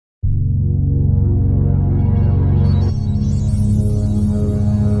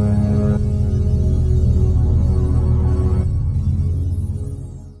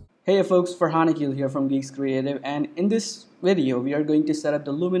Hey folks, Farhan here from GeeksCreative, and in this video we are going to set up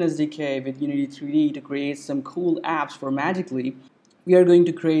the Lumen Sdk with Unity3d to create some cool apps for Magic Leap. We are going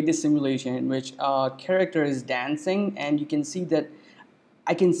to create this simulation in which a character is dancing, and you can see that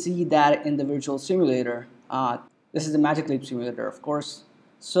I can see that in the virtual simulator. This is the Magic Leap simulator, of course.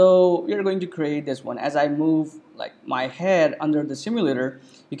 So we are going to create this one. As I move like my head under the simulator,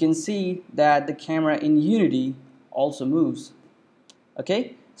 you can see that the camera in Unity also moves.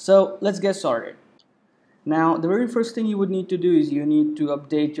 Okay, so let's get started. Now the very first thing you would need to do is you need to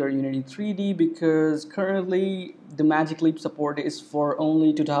update your Unity3d, because currently the Magic Leap support is for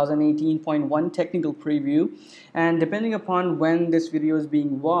only 2018.1 technical preview, and depending upon when this video is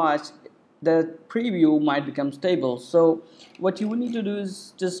being watched, the preview might become stable. So what you would need to do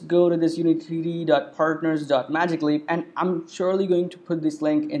is just go to this unity3d.partners.magicleap, and I'm surely going to put this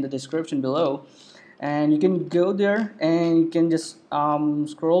link in the description below, and you can go there and you can just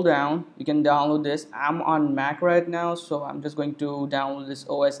scroll down. You can download this. I'm on Mac right now, so I'm just going to download this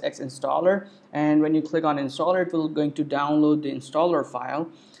OS X installer, and when you click on installer, it will going to download the installer file.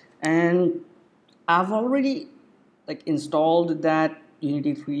 And I've already installed that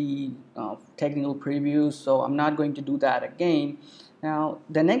Unity 3 technical preview, so I'm not going to do that again. Now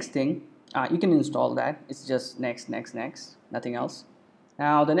the next thing, you can install that. It's just next, nothing else.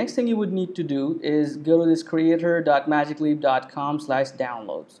 Now the next thing you would need to do is go to this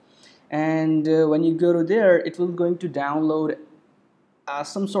creator.magicleap.com/downloads, and when you go to there, it will going to download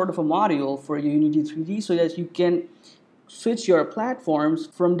some sort of a module for Unity3d, so that you can switch your platforms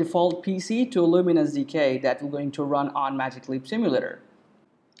from default PC to Lumen Sdk that will going to run on Magic Leap Simulator.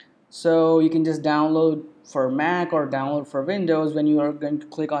 So you can just download for Mac or download for Windows. When you are going to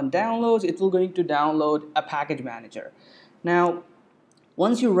click on downloads, it will going to download a package manager. Now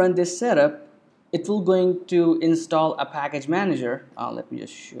once you run this setup, it will going to install a package manager. Let me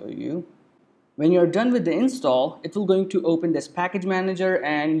just show you. When you're done with the install, it will going to open this package manager,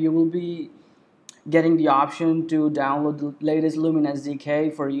 and you will be getting the option to download the latest Lumen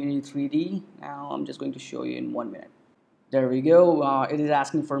Sdk for Unity3d. Now I'm just going to show you in 1 minute. There we go. It is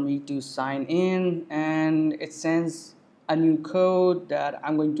asking for me to sign in, and it sends a new code that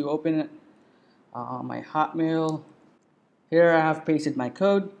I'm going to open my Hotmail. Here I have pasted my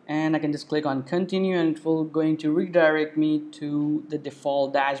code, and I can just click on continue, and it will going to redirect me to the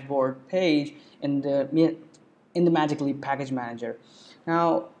default dashboard page in the Magic Leap package manager.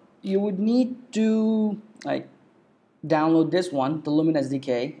 Now you would need to download this one, the Lumen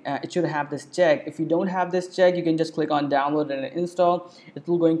Sdk. It should have this check. If you don't have this check, you can just click on download and install. It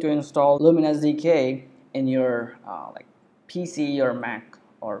will going to install Lumen Sdk in your PC or Mac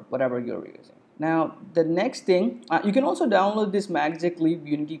or whatever you're using. Now the next thing, you can also download this Magic Leap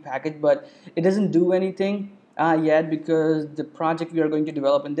Unity package, but it doesn't do anything yet, because the project we are going to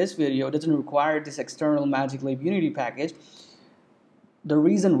develop in this video doesn't require this external Magic Leap Unity package. The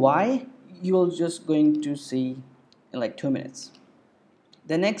reason why, you're just going to see in like 2 minutes.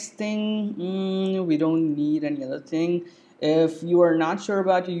 The next thing, we don't need any other thing. If you are not sure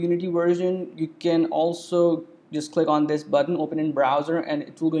about your Unity version, you can also just click on this button, open in browser, and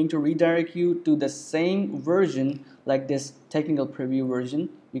it will going to redirect you to the same version, like this technical preview version.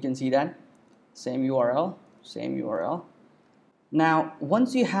 You can see that same URL. Now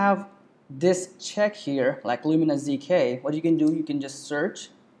once you have this check here, like Lumen Sdk, what you can do, you can just search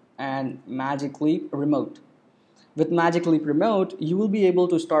and Magic Leap Remote. With Magic Leap Remote, you will be able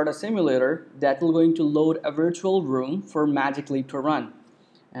to start a simulator that will going to load a virtual room for Magic Leap to run,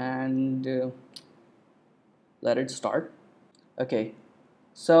 and let it start. Okay,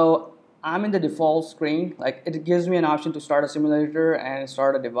 so I'm in the default screen. Like, it gives me an option to start a simulator and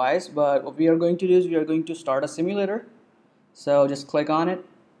start a device, but what we are going to do is we are going to start a simulator. So just click on it,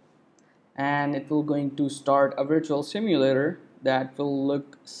 and it will going to start a virtual simulator that will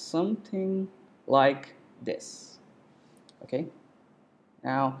look something like this. Okay,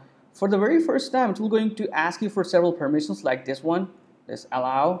 now for the very first time, it will going to ask you for several permissions, like this one, this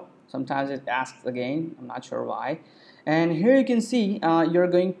allow. Sometimes it asks again, I'm not sure why. And here you can see you're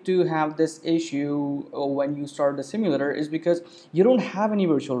going to have this issue when you start the simulator, is because you don't have any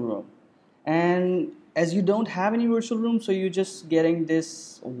virtual room. And as you don't have any virtual room, so you're just getting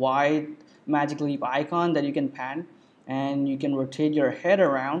this wide Magic Leap icon that you can pan, and you can rotate your head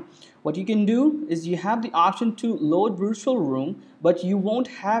around. What you can do is you have the option to load virtual room, but you won't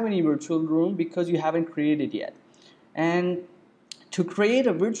have any virtual room because you haven't created yet. And to create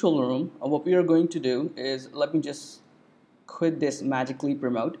a virtual room, what we are going to do is, let me just quit this Magic Leap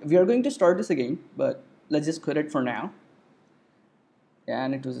Remote. We are going to start this again, but let's just quit it for now.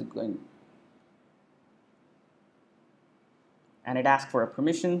 And it was going. and it asked for a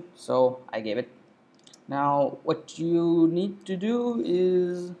permission, so I gave it. Now what you need to do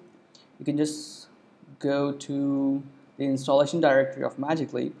is you can just go to the installation directory of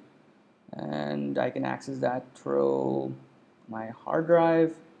Magic Leap, and I can access that through my hard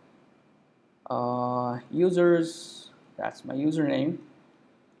drive. Users, that's my username,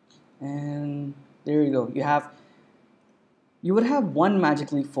 and there you go. You would have one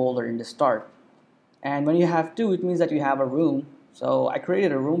Magic Leap folder in the start, and when you have two, it means that you have a room. So I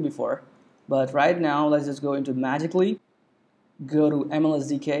created a room before, but right now let's just go into Magic Leap, go to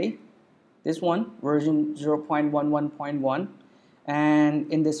MLSDK, this one, version 0.11.1,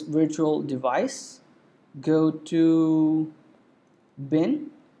 and in this virtual device, go to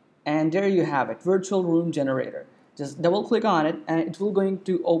bin, and there you have it, virtual room generator. Just double click on it and it will going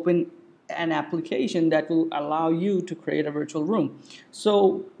to open an application that will allow you to create a virtual room.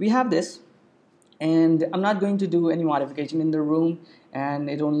 So we have this, and I'm not going to do any modification in the room, and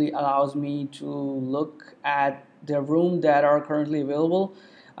it only allows me to look at the room that are currently available.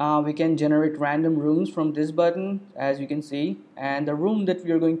 We can generate random rooms from this button, as you can see, and the room that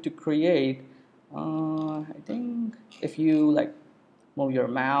we are going to create, I think if you like move your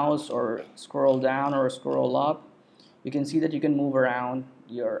mouse or scroll down or scroll up, you can see that you can move around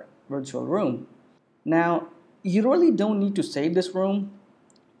your virtual room. Now you really don't need to save this room.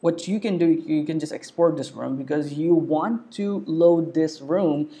 What you can do, you can just export this room because you want to load this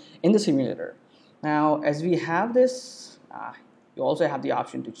room in the simulator. Now as we have this, you also have the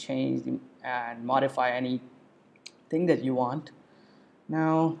option to change and modify anything that you want.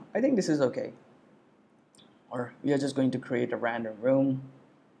 Now I think this is okay, or we are just going to create a random room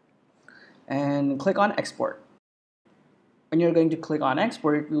and click on export. When you're going to click on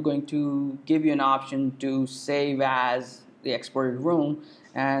export, it will going to give you an option to save as the exported room,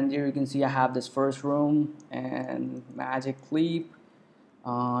 and here you can see I have this first room and Magic Leap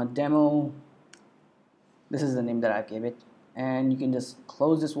demo. This is the name that I gave it, and you can just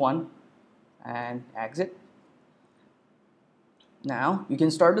close this one and exit. Now you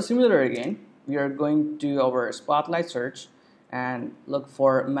can start the simulator again. We are going to our spotlight search and look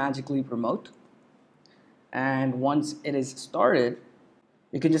for Magic Leap remote, and once it is started,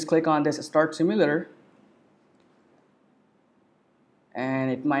 you can just click on this start simulator,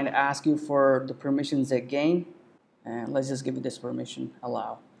 and it might ask you for the permissions again, and let's just give it this permission,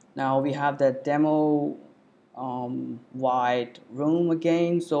 allow. Now we have that demo wide room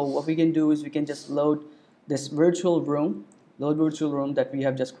again, so what we can do is we can just load this virtual room, that we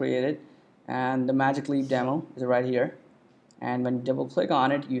have just created, and the Magic Leap demo is right here, and when you double click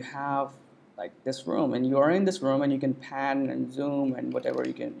on it, you have like this room, and you are in this room, and you can pan and zoom and whatever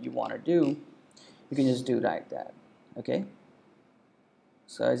you want to do, you can just do like that. Okay,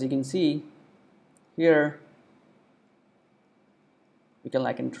 so as you can see here, we can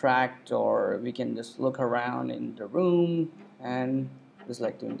like interact, or we can just look around in the room and just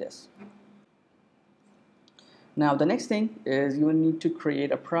like doing this. Now the next thing is you will need to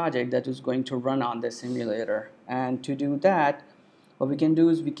create a project that is going to run on the simulator, and to do that, what we can do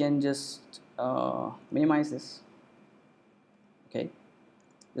is we can just minimize this. Okay,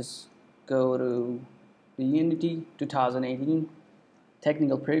 just go to the Unity 2018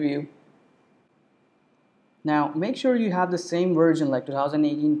 technical preview. Now make sure you have the same version like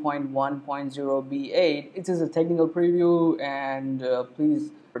 2018.1.0 B8. It is a technical preview, and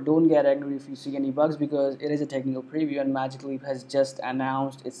please don't get angry if you see any bugs, because it is a technical preview and Magic Leap has just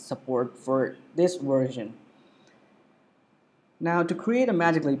announced its support for this version. Now to create a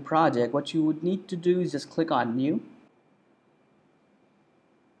Magic Leap project, what you would need to do is just click on new,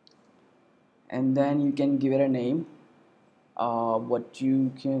 and then you can give it a name. What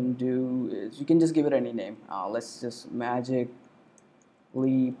you can do is you can just give it any name. Let's just Magic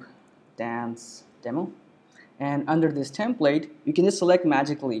Leap Dance Demo, and under this template you can just select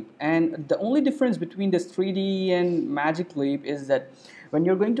Magic Leap. And the only difference between this 3D and Magic Leap is that when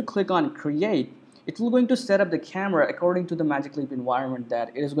you're going to click on create, it will going to set up the camera according to the Magic Leap environment, that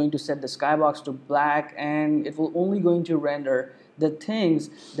it is going to set the skybox to black, and it will only going to render the things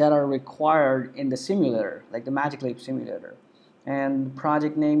that are required in the simulator, like the Magic Leap simulator. And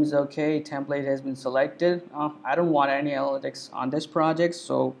project name is okay, template has been selected. I don't want any analytics on this project,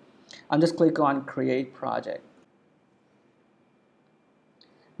 so I'm just click on create project.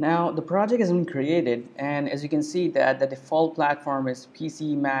 Now the project has been created, and as you can see that the default platform is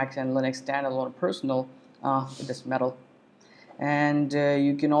PC, Mac, and Linux standalone personal with this metal. And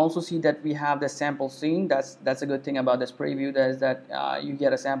you can also see that we have the sample scene. That's a good thing about this preview, that is that you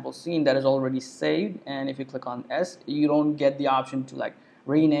get a sample scene that is already saved, and if you click on S, you don't get the option to like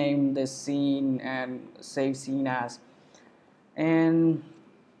rename this scene and save scene as. And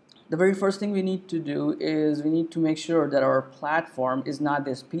the very first thing we need to do is we need to make sure that our platform is not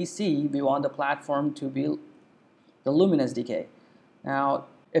this PC. We want the platform to be the Lumen Sdk. Now,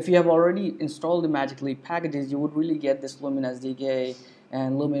 if you have already installed the Magic Leap packages, you would really get this Lumen Sdk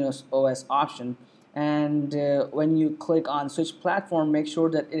and Lumen OS option. And when you click on switch platform, make sure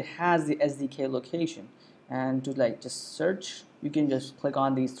that it has the SDK location. And to just search, you can just click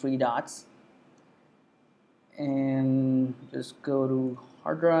on these three dots and just go to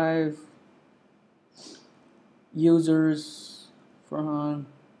hard drive, users, front,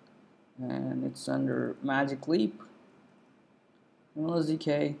 and it's under Magic Leap,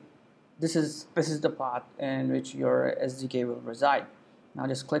 SDK. This is the path in which your SDK will reside. Now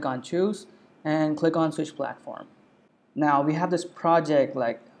just click on choose and click on switch platform. Now we have this project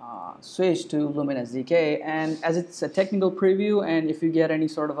switch to Lumen SDK, and as it's a technical preview, and if you get any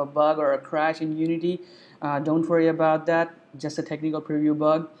sort of a bug or a crash in Unity, don't worry about that. Just a technical preview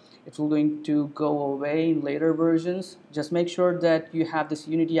bug. It's going to go away in later versions. Just make sure that you have this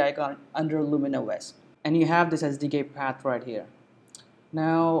Unity icon under Lumen OS, and you have this SDK path right here.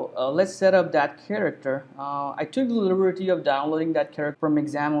 Now let's set up that character. I took the liberty of downloading that character from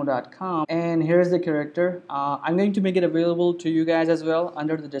examo.com, and here's the character. I'm going to make it available to you guys as well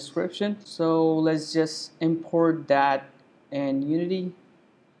under the description. So let's just import that in Unity.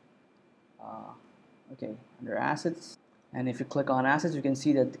 Okay, under assets, and if you click on assets, you can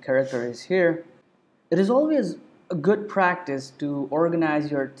see that the character is here. It is always a good practice to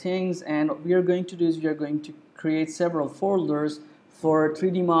organize your things, and what we are going to do is we are going to create several folders for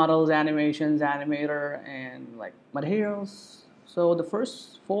 3D models, animations, animator, and materials. So the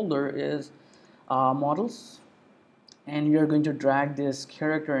first folder is models, and we are going to drag this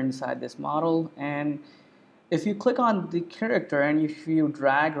character inside this model. And if you click on the character and if you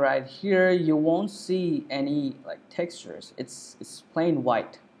drag right here, you won't see any textures. It's plain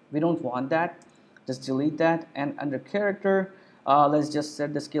white. We don't want that. Just delete that. And under character, let's just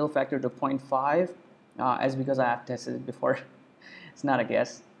set the scale factor to 0.5 as because I have tested it before. It's not a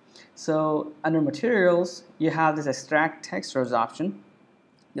guess. So under materials, you have this extract textures option.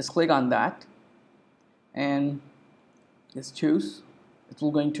 Just click on that and just choose. It's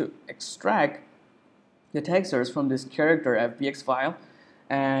going to extract the textures from this character FBX file,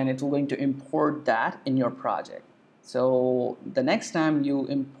 and it's going to import that in your project. So the next time you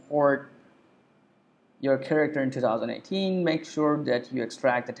import your character in 2018, make sure that you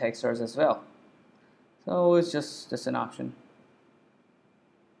extract the textures as well. So it's just an option.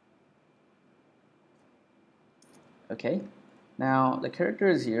 Okay, now the character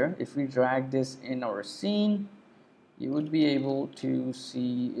is here. If we drag this in our scene, you would be able to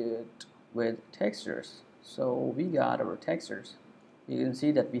see it with textures. So we got our textures. You can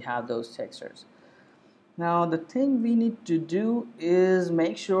see that we have those textures. Now the thing we need to do is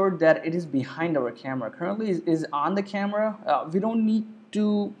make sure that it is behind our camera. Currently is on the camera. We don't need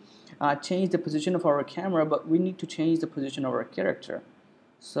to change the position of our camera, but we need to change the position of our character.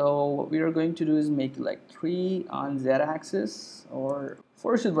 So what we are going to do is make 3 on z-axis, or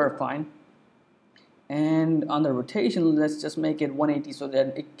 4 should work fine. And on the rotation, let's just make it 180 so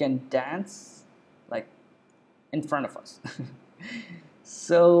that it can dance in front of us.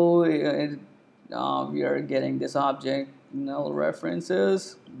 So we are getting this object null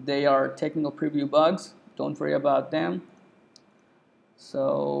references. They are technical preview bugs. Don't worry about them.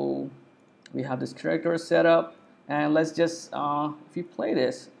 So we have this character set up, and let's just if we play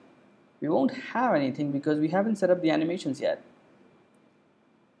this, we won't have anything because we haven't set up the animations yet.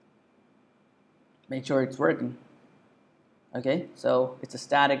 Make sure it's working. Okay, so it's a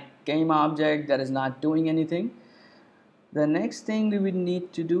static game object that is not doing anything. The next thing we would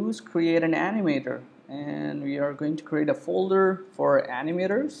need to do is create an animator, and we are going to create a folder for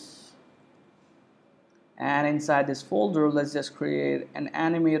animators. And inside this folder, let's just create an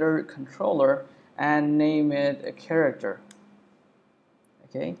Animator Controller and name it a character.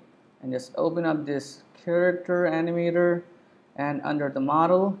 Okay, and just open up this character animator, and under the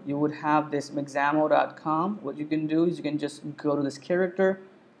model you would have this examo.com. What you can do is you can just go to this character,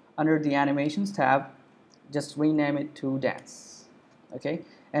 under the animations tab, just rename it to dance. Okay,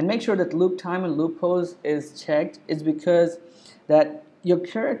 and make sure that loop time and loop pose is checked. It's because that your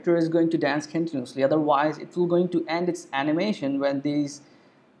character is going to dance continuously, otherwise it will going to end its animation when these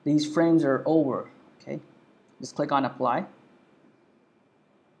frames are over. Okay, just click on apply.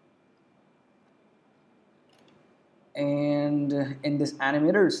 And in this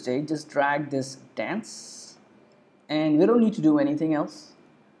animator state, just drag this dance, and we don't need to do anything else.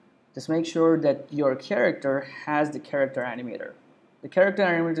 Just make sure that your character has the character animator. The character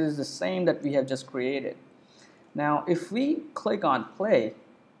animator is the same that we have just created. Now if we click on play,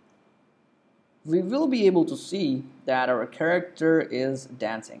 we will be able to see that our character is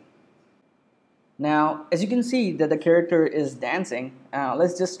dancing. Now as you can see that the character is dancing,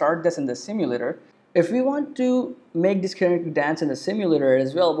 let's just start this in the simulator. If we want to make this character dance in the simulator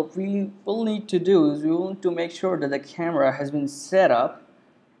as well, what we will need to do is we will need to make sure that the camera has been set up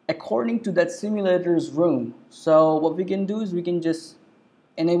according to that simulator's room. So what we can do is we can just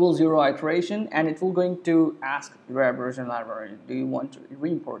enable zero iteration, and it will going to ask web version library, do you want to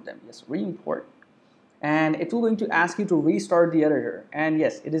re-import them? Yes, re-import. And it will going to ask you to restart the editor, and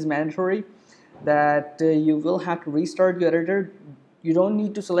yes, it is mandatory that you will have to restart your editor. You don't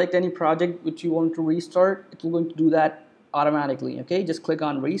need to select any project which you want to restart. It will going to do that automatically. Okay, just click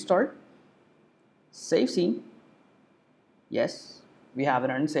on restart, save scene. Yes, we have an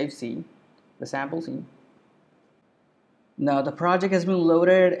unsaved scene, the sample scene. Now the project has been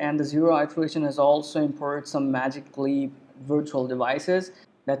loaded, and the zero iteration has also imported some Magic Leap virtual devices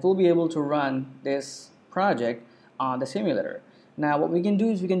that will be able to run this project on the simulator. Now what we can do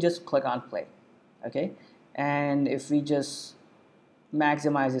is we can just click on play. Okay, and if we just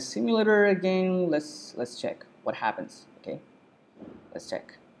maximize the simulator again, let's check what happens. Okay, let's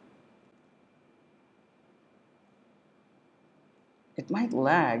check. It might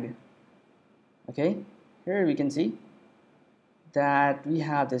lag. Okay, here we can see that we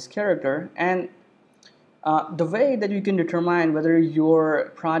have this character, and the way that you can determine whether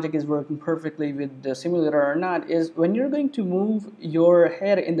your project is working perfectly with the simulator or not is when you're going to move your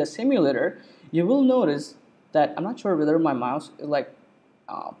head in the simulator, you will notice that, I'm not sure whether my mouse is like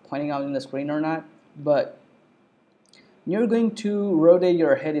pointing out in the screen or not, but when you're going to rotate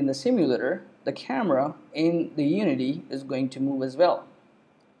your head in the simulator, the camera in the Unity is going to move as well.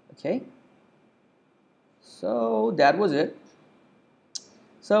 Okay, so that was it.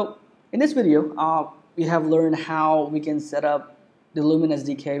 So in this video, we have learned how we can set up the Lumen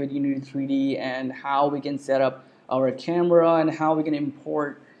Sdk with Unity3d, and how we can set up our camera, and how we can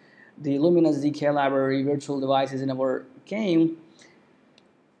import the Lumen Sdk library virtual devices in our game.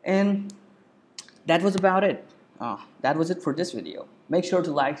 And that was about it. That was it for this video. Make sure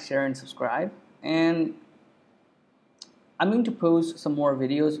to like, share, and subscribe. And I'm going to post some more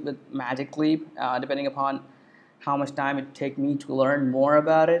videos with Magic Leap, depending upon how much time it take me to learn more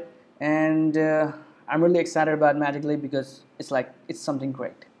about it. And I'm really excited about Magic Leap because it's something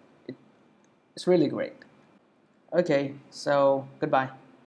great. It's really great. Okay, so goodbye.